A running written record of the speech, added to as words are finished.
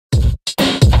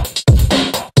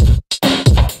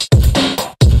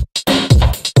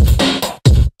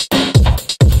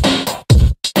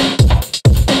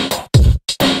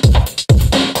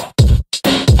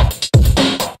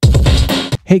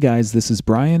Hey guys, this is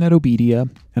Brian at OBEDIA,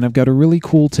 and I've got a really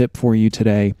cool tip for you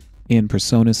today in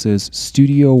Presonus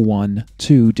Studio One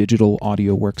 2 digital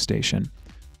audio workstation.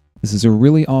 This is a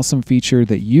really awesome feature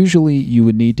that usually you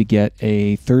would need to get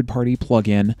a third-party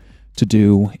plugin to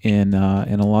do in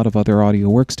a lot of other audio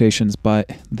workstations, but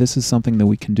this is something that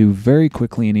we can do very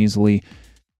quickly and easily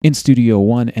in Studio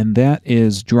One, and that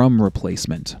is drum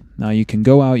replacement. Now you can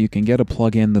go out, you can get a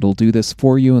plugin that'll do this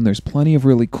for you, and there's plenty of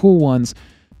really cool ones.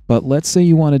 But let's say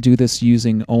you want to do this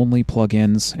using only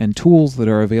plugins and tools that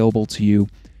are available to you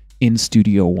in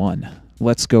Studio One.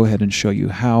 Let's go ahead and show you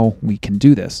how we can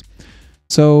do this.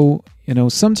 So,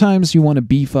 sometimes you want to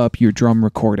beef up your drum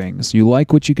recordings. You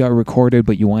like what you got recorded,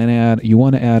 but you want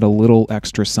to add a little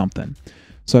extra something.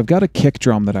 So I've got a kick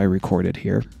drum that I recorded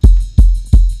here.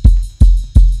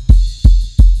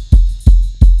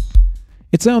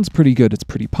 It sounds pretty good. It's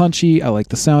pretty punchy. I like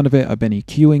the sound of it. I've been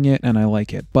EQing it and I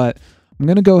like it. But I'm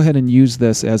going to go ahead and use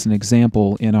this as an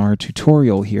example in our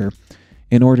tutorial here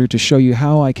in order to show you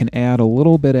how I can add a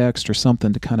little bit extra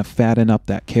something to kind of fatten up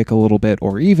that kick a little bit,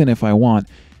 or even if I want,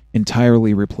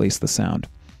 entirely replace the sound.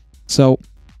 So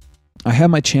I have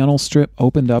my channel strip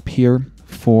opened up here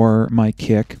for my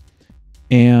kick,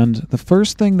 and the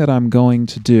first thing that I'm going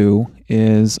to do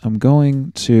is I'm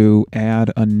going to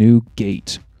add a new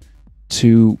gate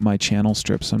to my channel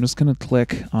strip. So I'm just going to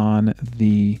click on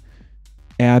the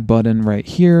add button right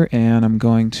here, and I'm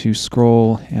going to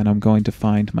scroll and I'm going to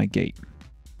find my gate.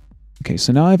 Okay,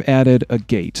 so now I've added a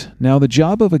gate. Now the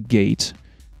job of a gate,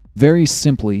 very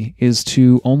simply, is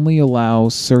to only allow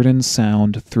certain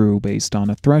sound through based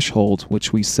on a threshold,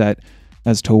 which we set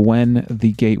as to when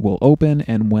the gate will open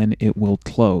and when it will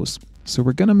close. So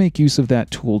we're going to make use of that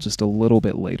tool just a little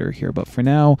bit later here, but for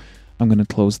now, I'm going to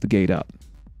close the gate up.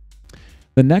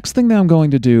 The next thing that I'm going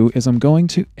to do is I'm going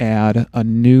to add a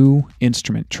new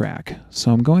instrument track. So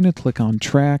I'm going to click on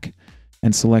Track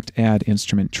and select Add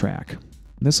Instrument Track.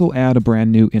 This will add a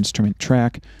brand new instrument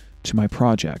track to my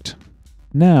project.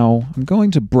 Now I'm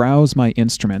going to browse my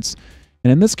instruments,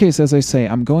 and in this case, as I say,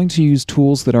 I'm going to use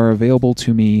tools that are available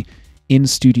to me in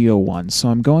Studio One. So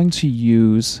I'm going to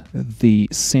use the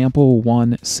Sample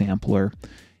One sampler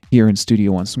here in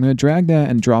Studio One. So I'm going to drag that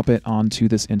and drop it onto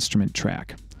this instrument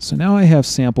track. So now I have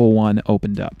Sample One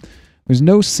opened up. There's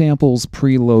no samples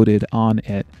preloaded on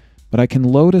it, but I can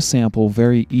load a sample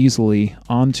very easily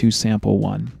onto Sample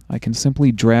One. I can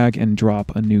simply drag and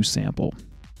drop a new sample.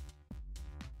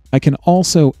 I can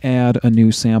also add a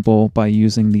new sample by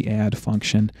using the add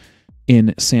function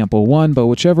in Sample One, but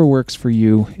whichever works for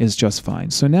you is just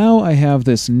fine. So now I have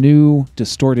this new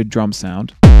distorted drum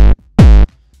sound,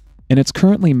 and it's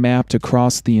currently mapped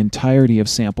across the entirety of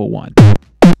Sample One.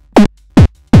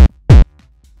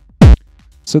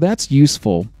 So that's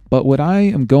useful, but what I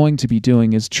am going to be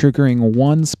doing is triggering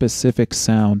one specific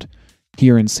sound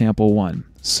here in Sample One.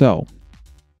 So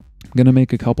I'm going to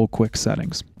make a couple quick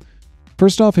settings.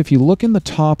 First off, if you look in the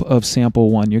top of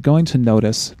Sample One, you're going to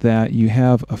notice that you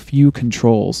have a few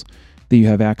controls that you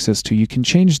have access to. You can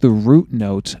change the root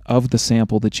note of the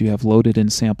sample that you have loaded in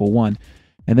Sample One,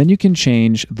 and then you can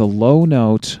change the low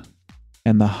note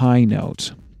and the high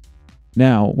note.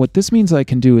 Now, what this means I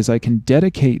can do is I can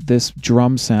dedicate this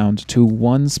drum sound to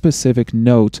one specific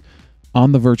note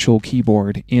on the virtual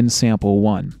keyboard in Sample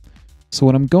One. So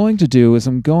what I'm going to do is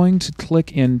I'm going to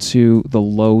click into the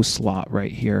low slot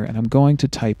right here, and I'm going to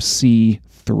type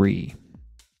C3.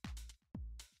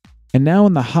 And now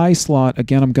in the high slot,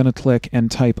 again, I'm going to click and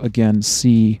type again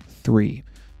C3.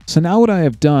 So now what I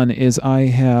have done is I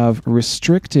have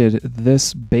restricted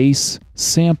this bass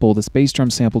sample, this bass drum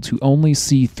sample, to only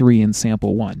C3 in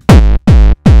Sample One.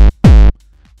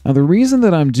 Now the reason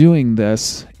that I'm doing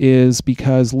this is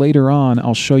because later on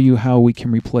I'll show you how we can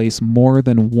replace more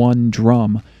than one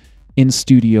drum in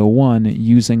Studio One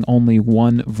using only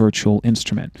one virtual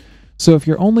instrument. So if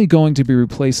you're only going to be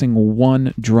replacing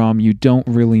one drum, you don't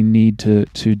really need to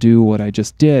do what I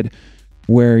just did,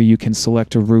 where you can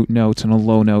select a root note and a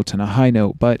low note and a high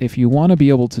note. But if you want to be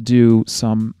able to do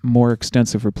some more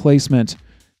extensive replacement,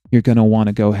 you're going to want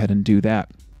to go ahead and do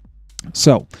that.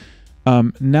 So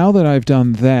now that I've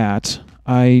done that,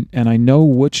 I know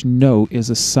which note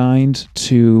is assigned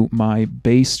to my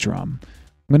bass drum,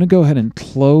 I'm going to go ahead and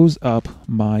close up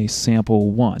my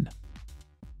Sample One.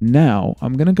 Now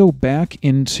I'm going to go back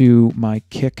into my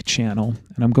kick channel,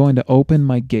 and I'm going to open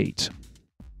my gate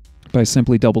by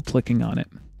simply double-clicking on it.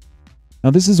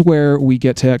 Now this is where we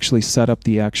get to actually set up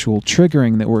the actual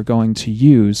triggering that we're going to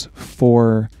use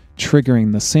for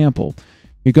triggering the sample.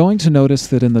 You're going to notice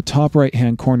that in the top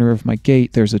right-hand corner of my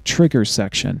gate, there's a trigger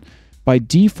section. By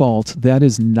default, that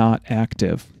is not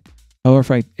active.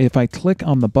 However, if I click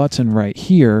on the button right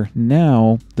here,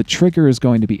 now the trigger is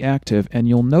going to be active, and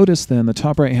you'll notice that in the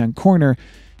top right-hand corner,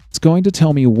 it's going to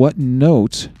tell me what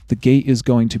note the gate is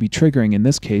going to be triggering. In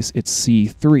this case, it's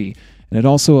C3. And it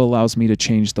also allows me to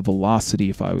change the velocity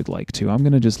if I would like to. I'm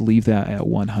going to just leave that at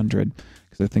 100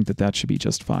 because I think that that should be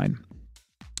just fine.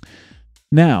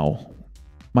 Now,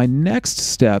 my next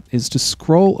step is to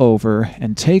scroll over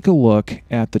and take a look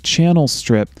at the channel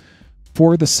strip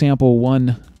for the sample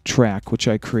 1 track, which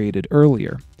I created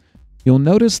earlier. You'll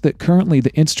notice that currently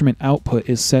the instrument output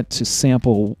is set to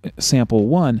sample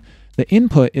 1. The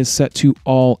input is set to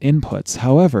all inputs.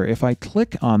 However, if I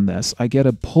click on this, I get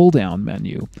a pull-down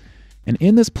menu. And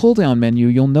in this pull-down menu,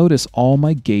 you'll notice all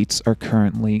my gates are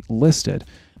currently listed.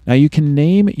 Now you can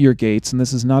name your gates, and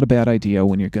this is not a bad idea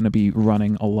when you're going to be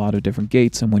running a lot of different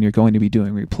gates and when you're going to be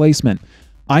doing replacement.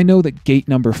 I know that gate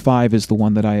number 5 is the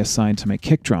one that I assigned to my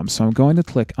kick drum, so I'm going to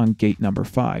click on gate number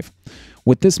 5.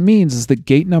 What this means is that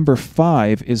gate number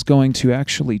 5 is going to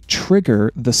actually trigger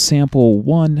the sample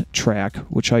 1 track,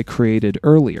 which I created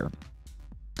earlier.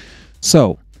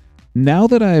 So, now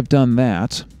that I have done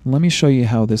that, let me show you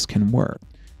how this can work.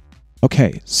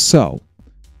 Okay, so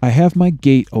I have my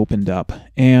gate opened up,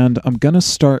 and I'm going to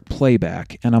start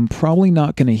playback, and I'm probably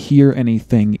not going to hear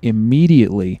anything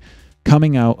immediately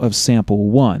coming out of sample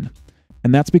 1.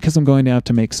 And that's because I'm going to have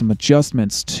to make some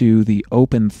adjustments to the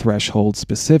open threshold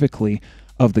specifically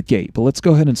of the gate. But let's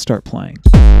go ahead and start playing.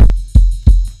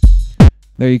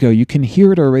 There you go. You can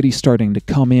hear it already starting to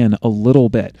come in a little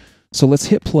bit. So let's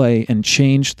hit play and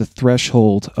change the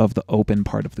threshold of the open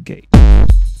part of the gate.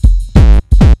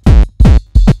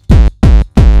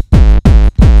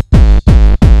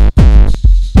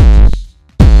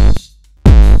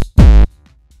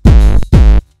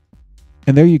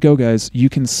 And there you go, guys. You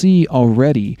can see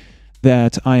already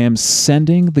that I am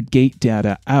sending the gate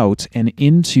data out and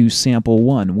into sample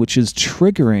 1, which is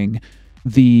triggering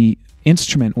the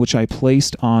instrument which I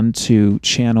placed onto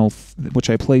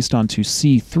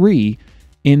C3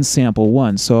 in sample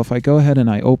 1. So if I go ahead and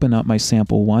I open up my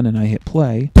sample 1 and I hit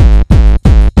play,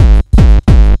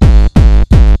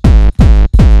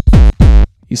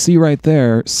 you see right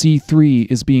there,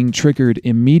 C3 is being triggered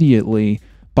immediately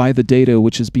by the data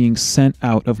which is being sent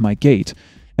out of my gate.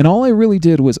 And all I really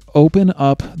did was open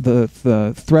up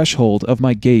the threshold of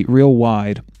my gate real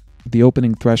wide, the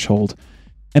opening threshold,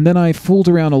 and then I fooled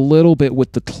around a little bit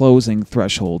with the closing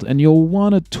threshold. And you'll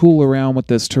want to tool around with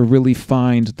this to really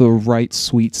find the right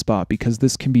sweet spot, because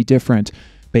this can be different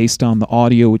based on the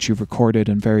audio which you've recorded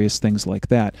and various things like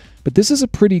that. But this is a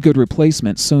pretty good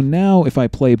replacement. So now if I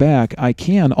play back, I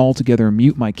can altogether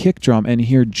mute my kick drum and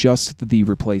hear just the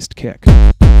replaced kick.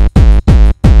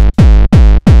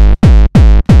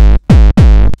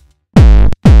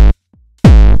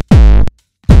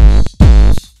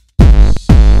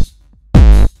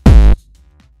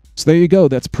 So there you go,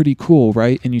 that's pretty cool,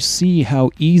 right? And you see how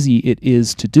easy it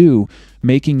is to do,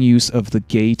 making use of the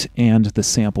gate and the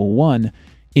sample 1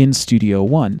 in Studio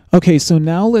One. Okay, so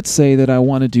now let's say that I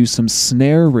want to do some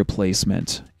snare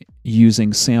replacement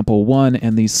using sample 1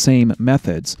 and these same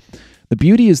methods. The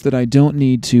beauty is that I don't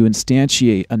need to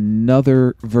instantiate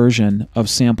another version of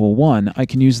sample 1. I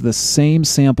can use the same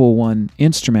sample 1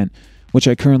 instrument, which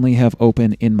I currently have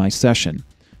open in my session.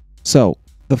 So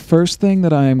the first thing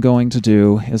that I am going to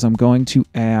do is I'm going to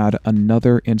add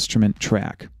another instrument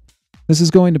track. This is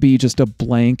going to be just a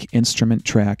blank instrument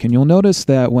track, and you'll notice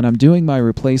that when I'm doing my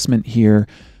replacement here,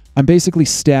 I'm basically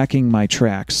stacking my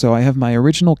tracks. So I have my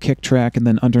original kick track, and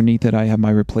then underneath it I have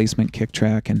my replacement kick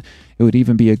track, and it would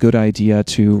even be a good idea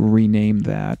to rename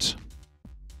that.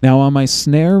 Now on my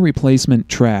snare replacement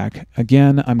track,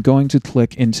 again, I'm going to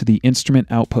click into the instrument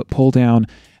output pull down,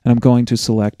 and I'm going to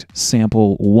select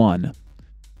sample 1.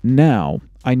 Now,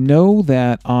 I know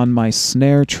that on my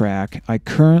snare track, I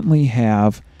currently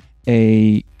have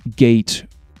a gate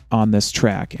on this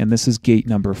track, and this is gate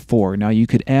number 4. Now, you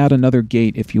could add another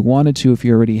gate if you wanted to, if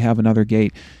you already have another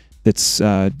gate that's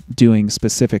doing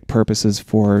specific purposes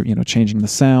for, changing the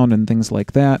sound and things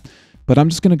like that. But I'm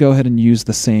just going to go ahead and use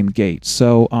the same gate.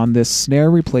 So on this snare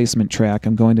replacement track,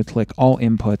 I'm going to click All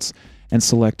Inputs and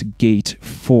select Gate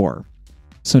 4.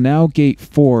 So now Gate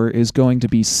 4 is going to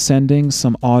be sending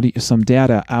some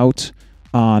data out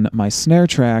on my snare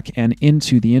track and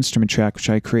into the instrument track which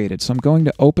I created. So I'm going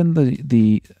to open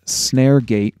the snare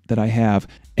gate that I have,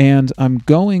 and I'm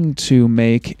going to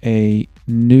make a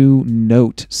new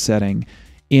note setting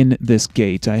in this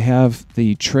gate. I have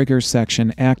the trigger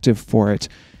section active for it,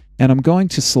 and I'm going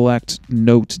to select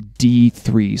note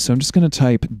D3. So I'm just going to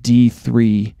type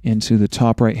D3 into the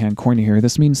top right-hand corner here.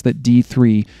 This means that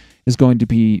D3 is going to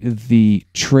be the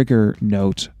trigger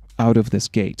note out of this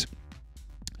gate.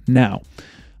 Now,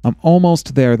 I'm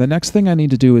almost there. The next thing I need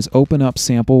to do is open up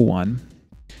sample 1.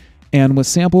 And with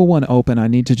sample 1 open, I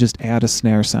need to just add a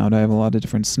snare sound. I have a lot of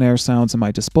different snare sounds at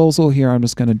my disposal here. I'm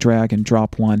just going to drag and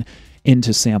drop one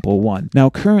into sample 1. Now,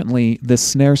 currently, this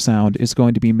snare sound is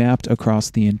going to be mapped across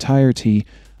the entirety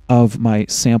of my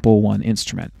sample 1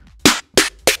 instrument.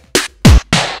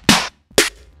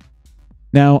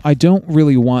 Now, I don't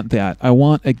really want that. I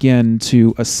want, again,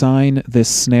 to assign this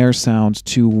snare sound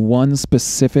to one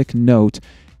specific note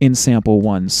in sample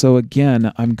 1. So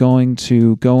again, I'm going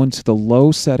to go into the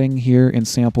low setting here in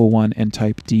sample 1 and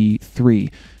type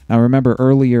D3. Now remember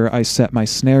earlier I set my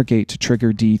snare gate to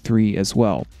trigger D3 as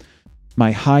well.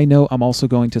 My high note I'm also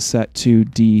going to set to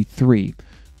D3.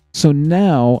 So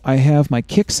now I have my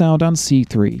kick sound on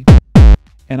C3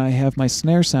 and I have my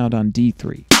snare sound on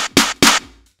D3.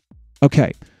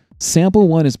 Okay, sample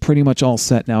 1 is pretty much all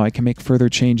set now. I can make further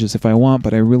changes if I want,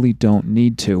 but I really don't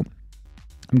need to.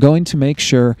 I'm going to make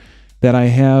sure that I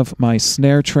have my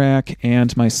snare track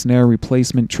and my snare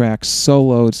replacement track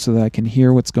soloed so that I can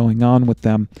hear what's going on with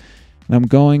them. And I'm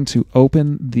going to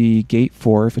open the gate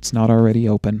 4 if it's not already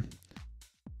open.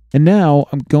 And now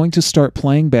I'm going to start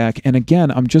playing back, and again,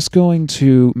 I'm just going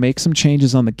to make some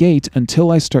changes on the gate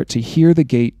until I start to hear the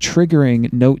gate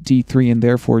triggering note D3 and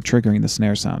therefore triggering the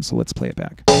snare sound. So let's play it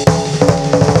back.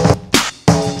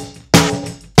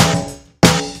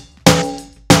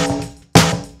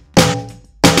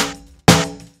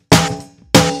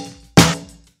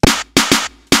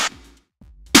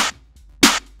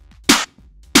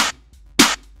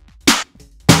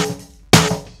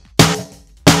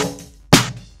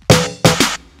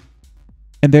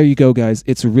 And there you go, guys.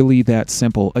 It's really that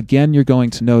simple. Again, you're going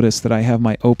to notice that I have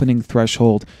my opening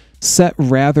threshold set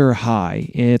rather high.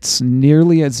 It's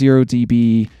nearly at 0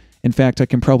 dB. In fact, I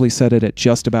can probably set it at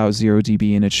just about 0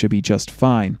 dB and it should be just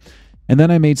fine. And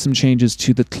then I made some changes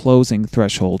to the closing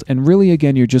threshold. And really,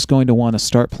 again, you're just going to want to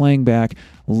start playing back,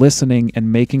 listening,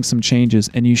 and making some changes,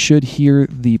 and you should hear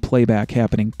the playback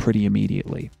happening pretty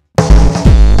immediately.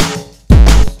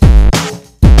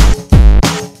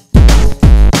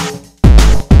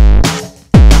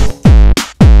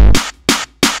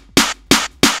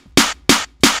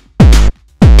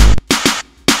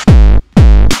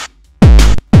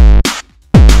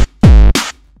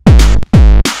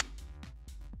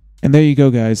 And there you go,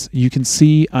 guys. You can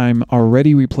see I'm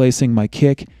already replacing my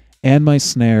kick and my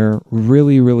snare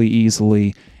really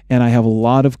easily, and I have a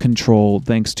lot of control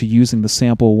thanks to using the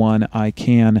sample 1. I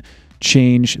can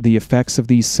change the effects of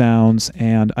these sounds,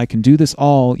 and I can do this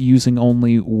all using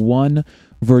only one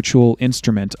virtual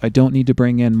instrument. I don't need to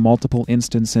bring in multiple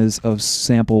instances of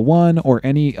sample 1 or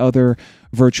any other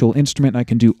virtual instrument. I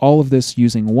can do all of this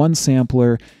using one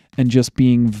sampler and just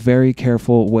being very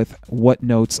careful with what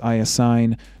notes I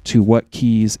assign to what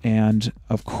keys, and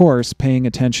of course paying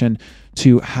attention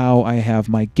to how I have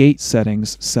my gate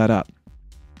settings set up.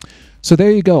 So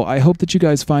there you go. I hope that you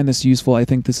guys find this useful. I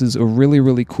think this is a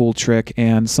really cool trick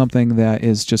and something that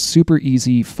is just super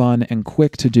easy, fun, and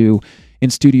quick to do in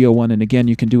Studio One. And again,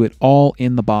 you can do it all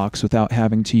in the box without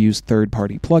having to use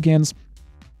third-party plugins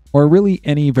or really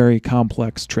any very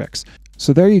complex tricks.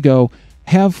 So there you go.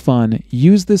 Have fun,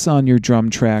 use this on your drum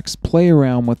tracks, play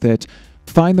around with it,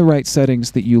 find the right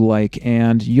settings that you like,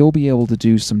 and you'll be able to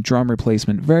do some drum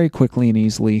replacement very quickly and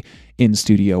easily in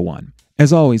Studio One.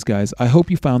 As always, guys, I hope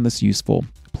you found this useful.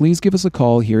 Please give us a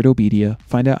call here at OBEDIA,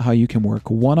 find out how you can work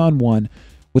one-on-one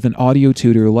with an audio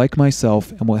tutor like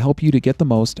myself, and we'll help you to get the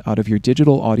most out of your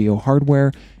digital audio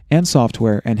hardware and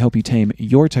software and help you tame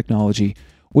your technology,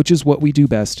 which is what we do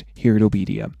best here at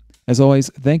OBEDIA. As always,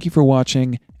 thank you for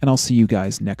watching, and I'll see you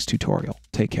guys next tutorial.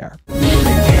 Take care.